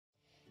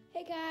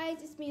Hey guys,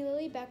 it's me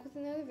Lily back with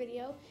another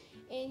video,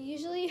 and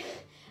usually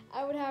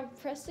I would have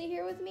Presley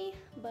here with me,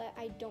 but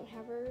I don't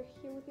have her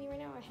here with me right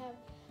now. I have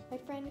my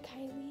friend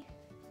Kiley.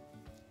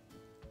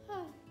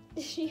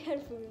 She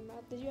had food in her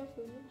mouth. Did you have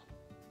food in your mouth?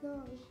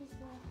 No, it's just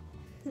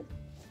not.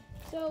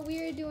 So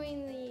we are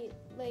doing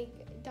the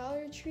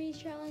Dollar Tree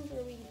challenge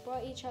where we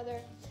bought each other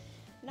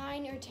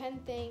 9 or 10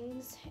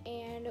 things,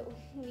 and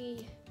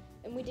we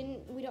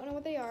don't know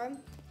what they are,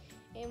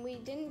 and we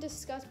didn't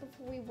discuss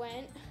before we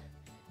went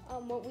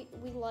what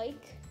we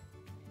like,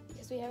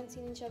 because we haven't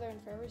seen each other in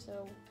forever,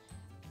 so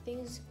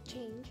things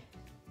change.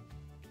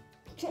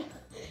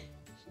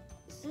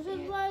 This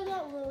is why I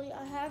got Lily.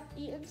 I have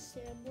eaten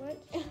sandwich.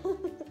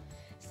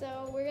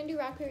 So we're gonna do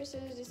rock, paper,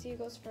 scissors to see who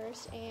goes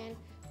first. And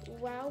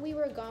while we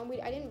were gone,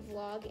 I didn't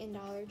vlog in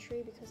Dollar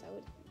Tree because I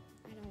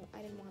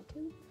didn't want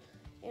to.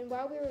 And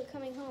while we were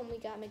coming home, we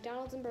got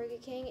McDonald's and Burger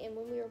King. And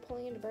when we were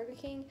pulling into Burger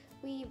King,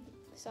 we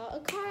saw a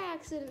car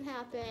accident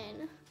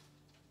happen.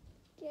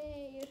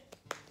 Yay!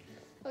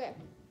 Okay.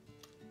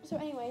 So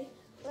anyway,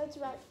 let's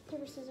rock,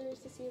 paper, scissors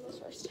to see who goes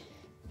first.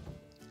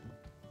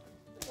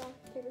 Rock,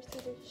 paper,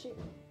 scissors, shoot.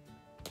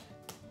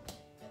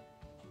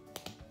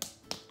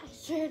 I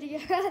swear to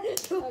God.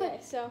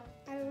 Okay, so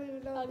I don't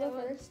even know. I'll go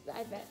first.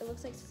 I bet it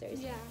looks like scissors.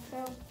 Yeah.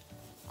 So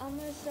I'm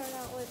gonna start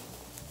out with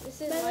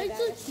this is But my it's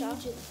bag like of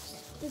stuff.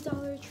 huge. The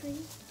Dollar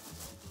Tree.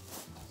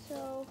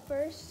 So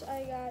first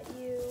I got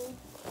you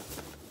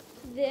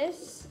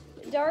this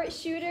dart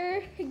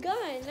shooter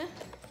gun.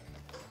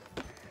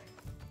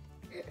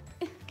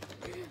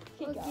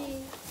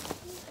 Okay.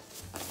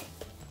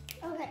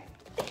 Okay.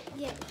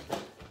 Yeah.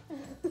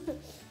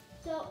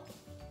 So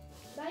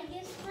my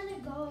gifts kind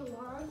of go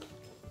along.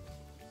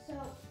 So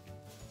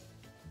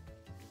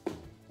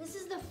this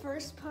is the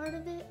first part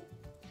of it.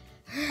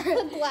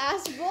 The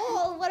glass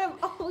bowl, what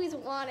I've always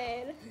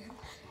wanted.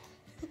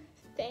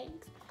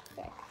 Thanks.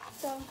 Okay,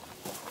 so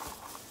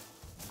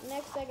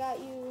next I got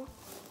you,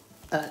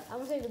 I'm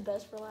gonna save the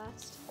best for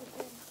last.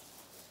 Okay.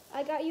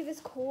 I got you this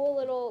cool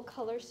little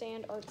color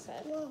sand art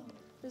set. Whoa.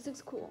 This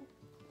looks cool.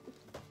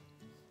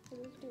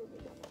 Maybe we can do a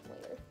video on that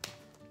later.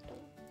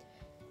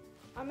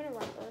 I'm gonna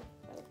wrap her.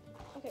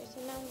 Okay, so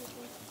now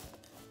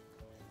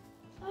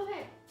I'm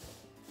Okay.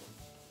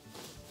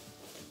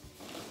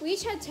 we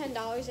each had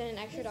 $10 and an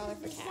extra dollar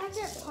for The tax.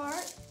 second So.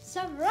 part,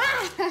 some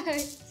rocks.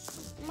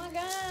 Oh my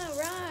god,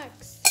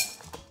 rocks.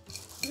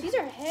 These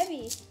are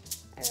heavy.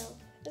 I know.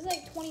 It's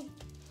like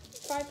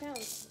 25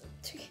 pounds.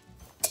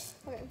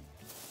 Okay,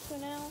 so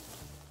now,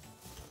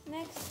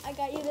 next I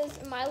got you this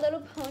My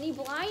Little Pony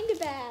blind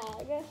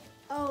bag.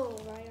 Oh,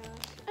 right on.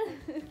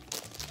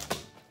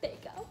 There you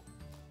go.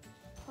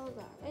 Hold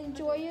on.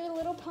 Enjoy your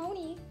little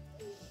pony.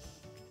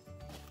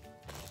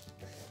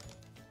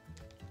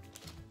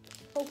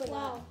 Open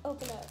Wow. up.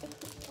 Open up. Open it.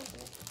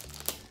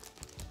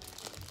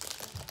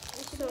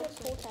 It should So be a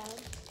full tab.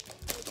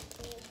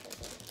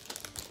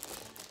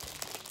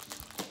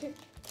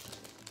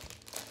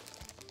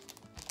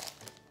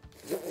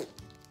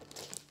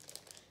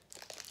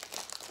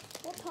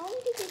 What pony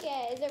did you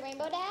get? Is it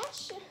Rainbow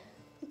Dash?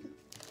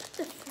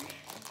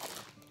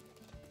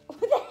 What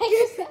the heck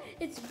is that?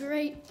 It's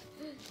grape.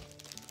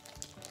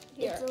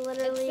 Here. It's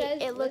literally, It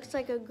says- it looks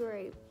like a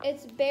grape.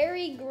 It's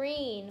berry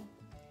green.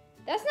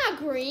 That's not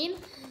green.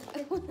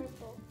 Purple.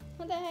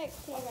 What the heck?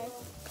 Okay.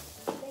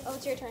 Oh,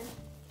 it's your turn.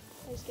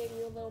 I just gave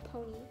you a little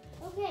pony.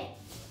 Okay,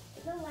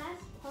 the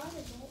last part of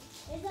it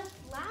is a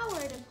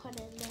flower to put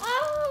in there.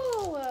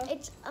 Oh!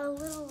 It's a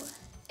little.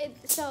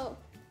 So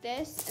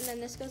this, and then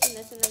this goes in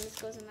this, and then this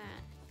goes in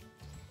that.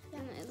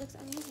 And it looks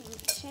amazing.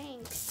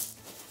 Shanks.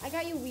 I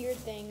got you weird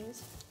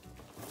things.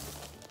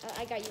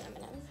 I got you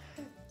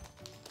M&Ms.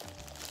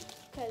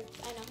 Because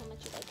I know how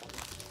much you like them.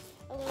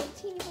 A little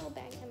teeny little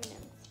bag of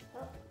M&Ms.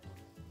 Oh.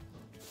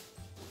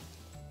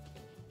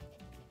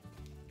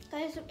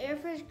 Guys, some air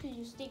fresh because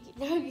you stinky.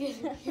 No, I'm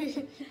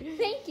kidding.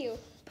 Thank you.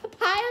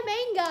 Papaya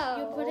mango.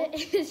 You put it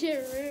in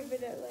your room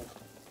and it like.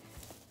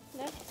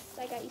 Next,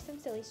 I got you some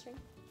silly string.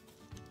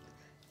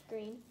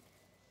 Green.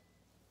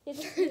 You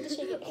have to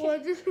shake it.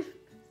 What? You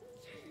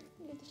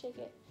have to shake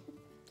it.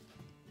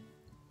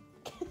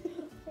 Wait,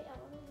 I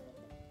want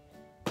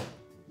to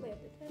wait a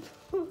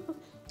minute.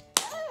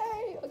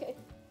 Hey, okay.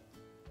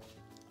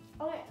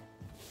 Okay.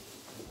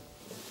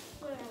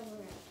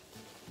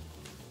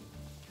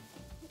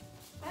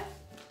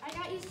 I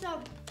got you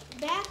some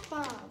bath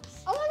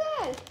bombs. Oh my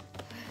god.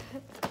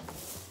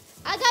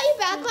 I got you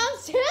bath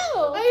bombs too.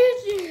 Are you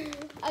serious?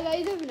 I got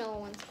you the vanilla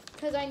ones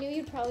because I knew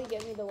you'd probably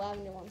give me the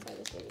lavender ones, so I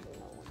just gave you the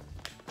vanilla ones.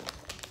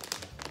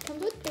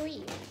 Comes with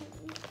 3.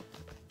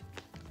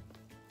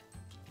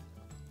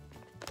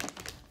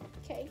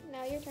 Okay,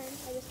 now your turn.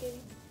 I just gave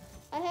you.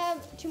 I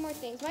have 2 more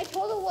things. My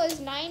total was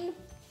 $9.48.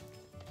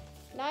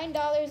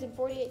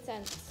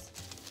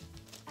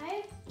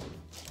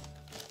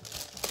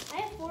 I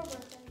have 4 more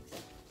things.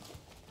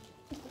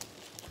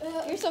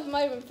 Your stuff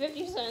might have been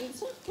 50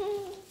 cents.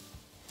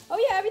 Oh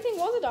yeah, everything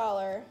was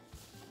 $1.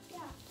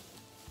 Yeah.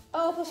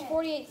 Oh, plus Okay.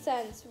 48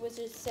 cents, which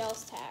is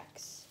sales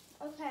tax.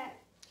 Okay.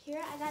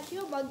 Here, I got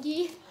you a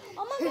monkey.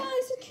 Oh my god,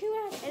 this is cute.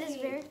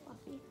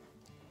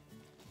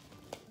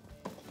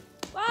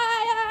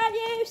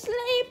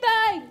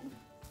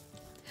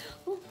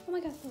 Oh my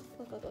god,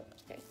 look.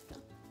 Okay, no.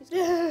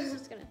 He's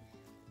just gonna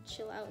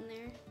chill out in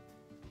there.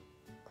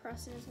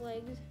 Crossing his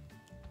legs.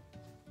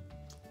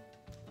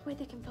 Oh, wait,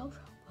 they can Velcro.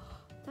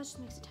 That just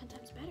makes it 10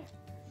 times better.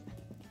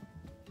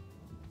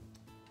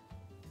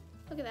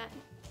 Look at that.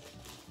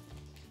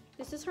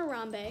 This is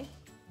Harambe.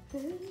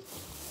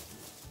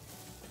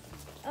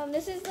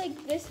 This is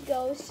like, this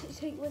goes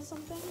with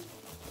something.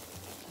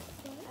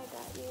 I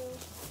got you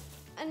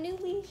a new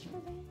leash for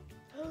Ben.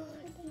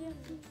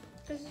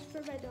 This is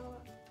for my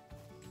dog.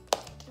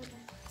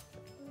 Okay.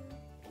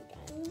 I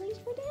got a new leash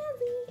for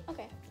Dazzy.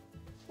 Okay,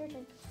 your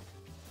turn.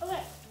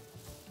 Okay.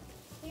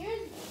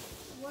 Here's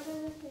one of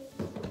the things.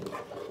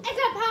 It's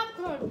a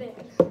popcorn bin.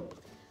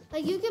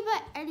 Like you can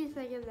put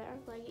anything in there.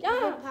 Like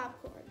even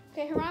popcorn.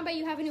 Okay, Harambe,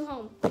 you have a new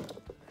home.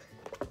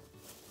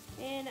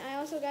 And I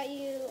also got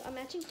you a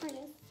matching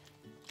harness.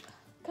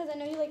 Because I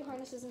know you like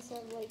harnesses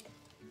instead of like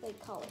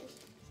collars.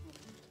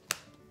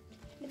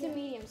 It's a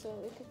medium, so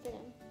it could fit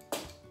in.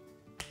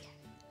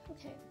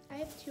 Okay, I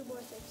have 2 more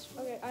things.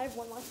 Okay, I have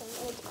one last thing.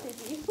 Oh, it's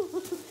creepy.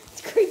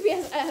 It's creepy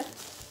as F.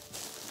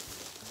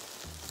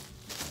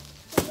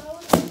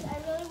 I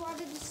really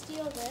wanted to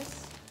steal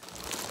this.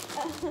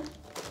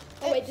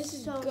 Oh wait, this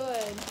is so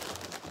good.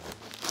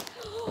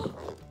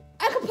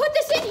 I could put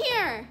this in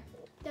here!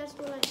 That's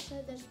what I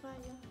said, that's why I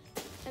got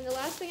it. And the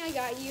last thing I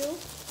got you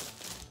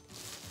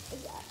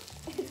is that.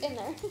 It's in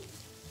there.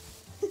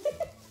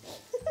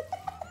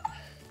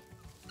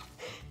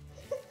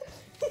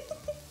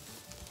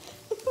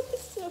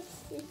 So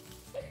stupid.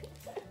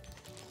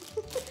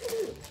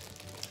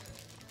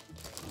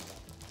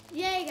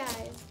 Yay,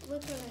 guys.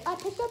 Look what I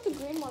picked out the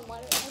green one.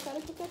 Why did I thought I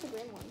picked out the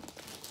green one?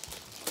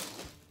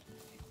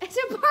 It's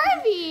a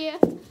Barbie!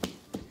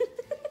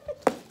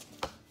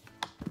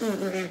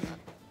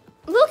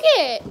 Look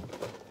it!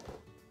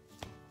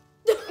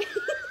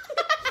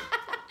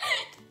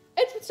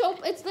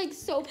 It's like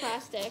so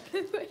plastic.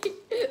 Wait.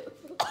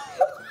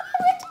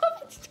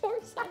 Its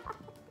torso.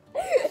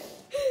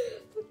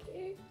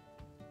 Okay.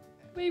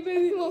 Maybe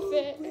it won't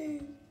fit.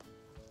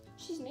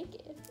 She's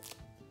naked.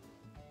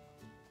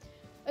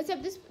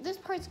 Except this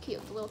part's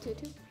cute, the little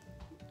tutu.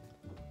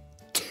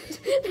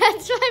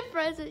 That's my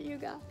present you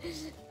got.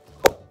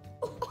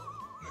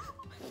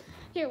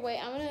 Here, wait,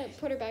 I'm gonna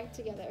put her back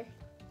together.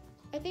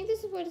 I think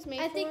this is what it's made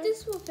for. I think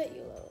this will fit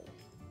you, Lily.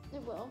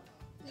 It will.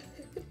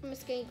 I'm a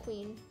skinny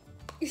queen.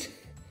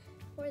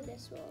 Or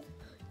this will.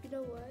 You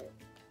know what?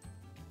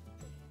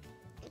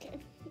 Okay,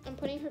 I'm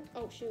putting her,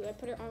 oh shoot, I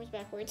put her arms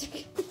backwards.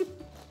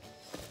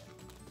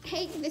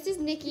 Hey, this is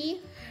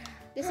Nikki.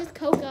 This is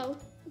Coco.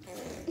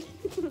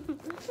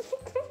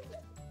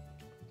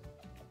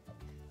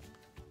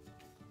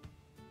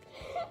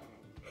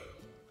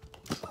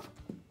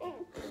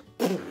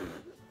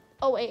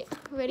 Oh wait,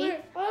 ready?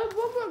 Wait, I have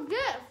one more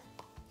gift.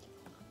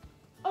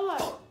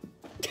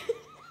 Okay.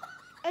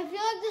 I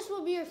feel like this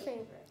will be your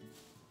favorite.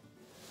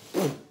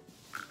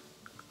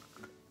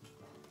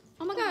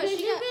 Oh my gosh,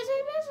 Busy.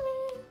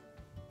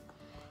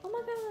 Oh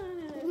my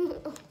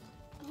god.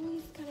 Oh,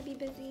 he's gotta be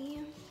busy.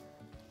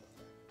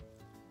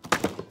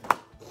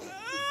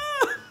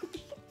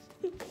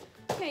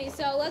 Okay,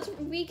 so let's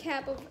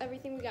recap of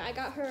everything we got. I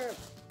got her,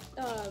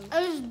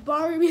 I was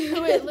Barbie.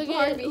 Wait, look at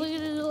Barbie. it. Look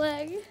at his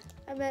leg.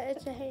 I bet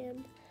it's a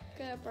hand.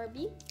 got a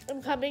Barbie.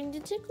 I'm coming to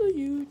tickle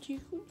you,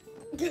 tickle.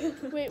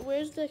 Wait,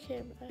 where's the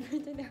camera?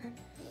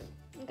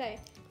 Okay,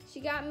 she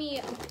got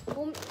me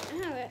boom.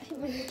 That hit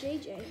my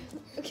JJ.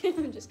 Okay,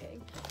 I'm just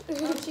kidding.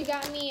 She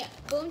got me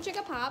Boom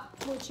Chicka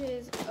Pop, which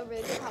is a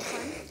really good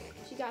popcorn.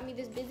 She got me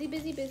this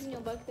busy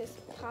notebook, this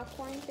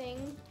popcorn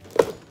thing.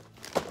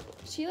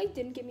 She like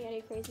didn't give me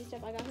any crazy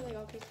stuff. I got her like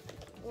all crazy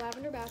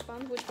lavender bath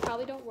bombs, which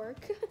probably don't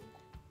work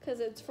because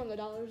it's from the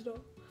dollar store.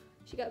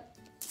 She got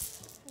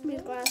me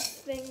a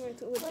glass thing with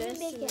this.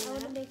 I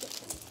want to make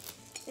it.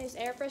 There's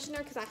air freshener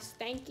because I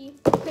stanky.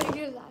 Gonna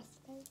do last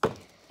thing.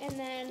 And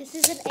then This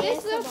is an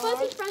this little ASMR.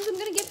 fuzzy friends I'm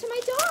gonna give to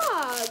my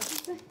dog.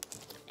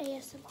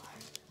 ASMR.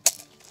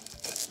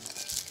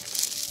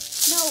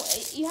 No,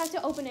 you have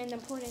to open it and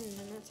then pour it in and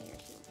then that's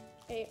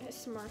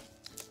ASMR.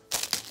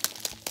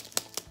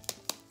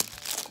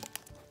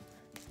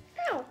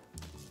 Ow.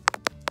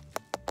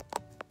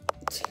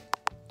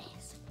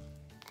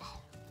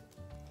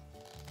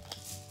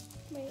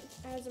 Wait,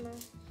 ASMR.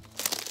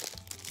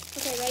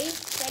 Okay, ready?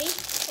 Ready?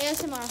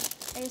 ASMR.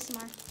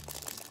 ASMR.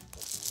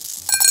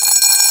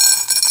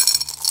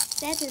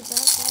 That does not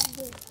sound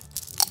good.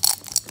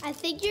 I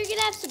think you're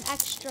gonna have some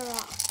extra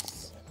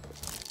rocks.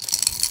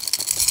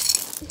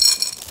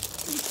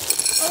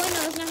 Oh wait, no,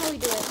 that's not how we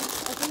do it.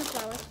 Open the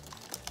flower.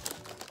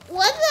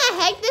 What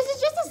the heck? This is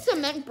just a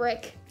cement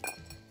brick.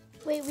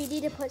 Wait, we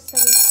need to put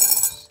some in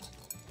first.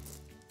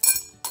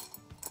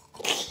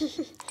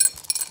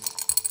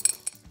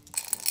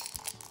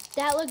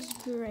 That looks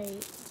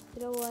great.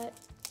 You know what?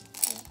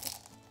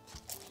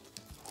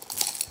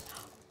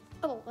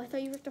 Oh, I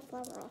thought you ripped the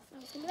flower off. I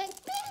was gonna be like,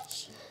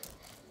 bitch.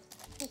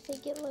 I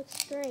think it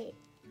looks great.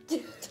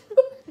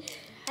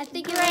 I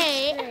think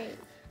Great. it looks great.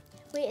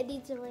 Wait, it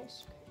needs a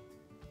whisk.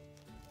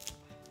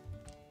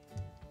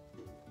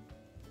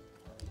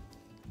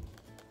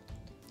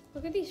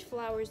 Look at these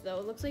flowers though.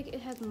 It looks like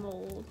it has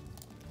mold.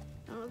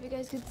 I don't know if you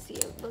guys can see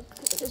it. Look,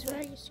 it's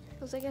very,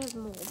 looks like it has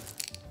mold.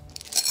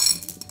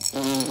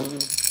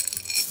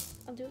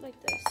 I'll do it like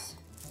this.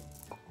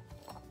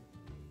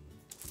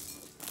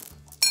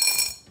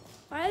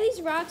 Why do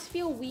these rocks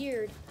feel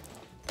weird?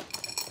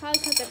 Probably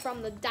because they're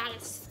from the dollar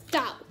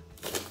store.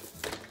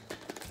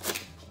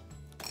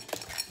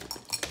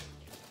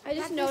 I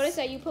just noticed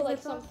that you put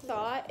like some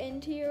thought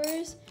into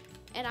yours,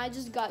 and I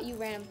just got you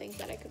random things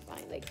that I could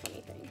find, like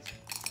funny things.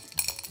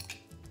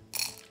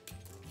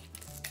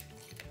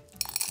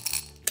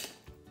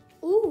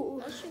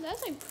 Ooh.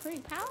 That's like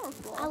pretty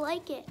powerful. I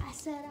like it. I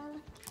said I like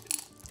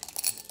it.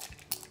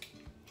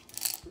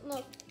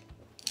 Look.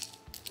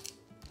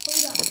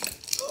 Hold up.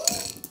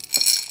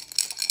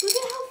 Look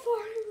at how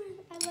far I went.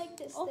 I like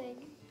this thing.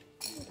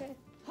 Okay.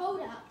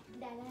 Hold up.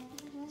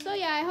 So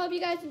yeah, I hope you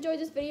guys enjoyed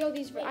this video.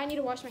 I need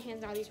to wash my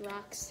hands now. These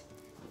rocks.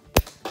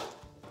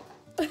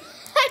 I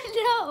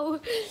know.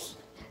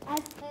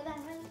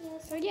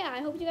 So yeah,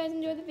 I hope you guys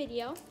enjoyed the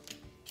video.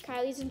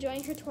 Kylee's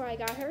enjoying her tour. I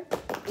got her.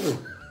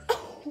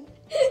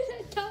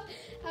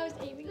 I was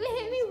aiming. It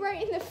hit me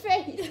right in the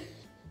face.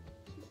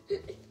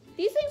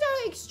 These things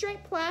are like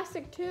straight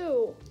plastic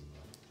too.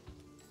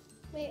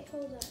 Wait,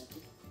 hold up.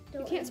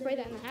 You can't spray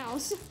that in the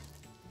house.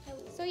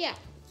 So yeah,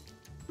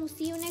 we'll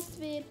see you next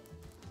vid.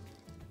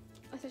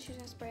 I thought she was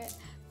gonna spray it.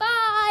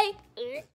 Bye.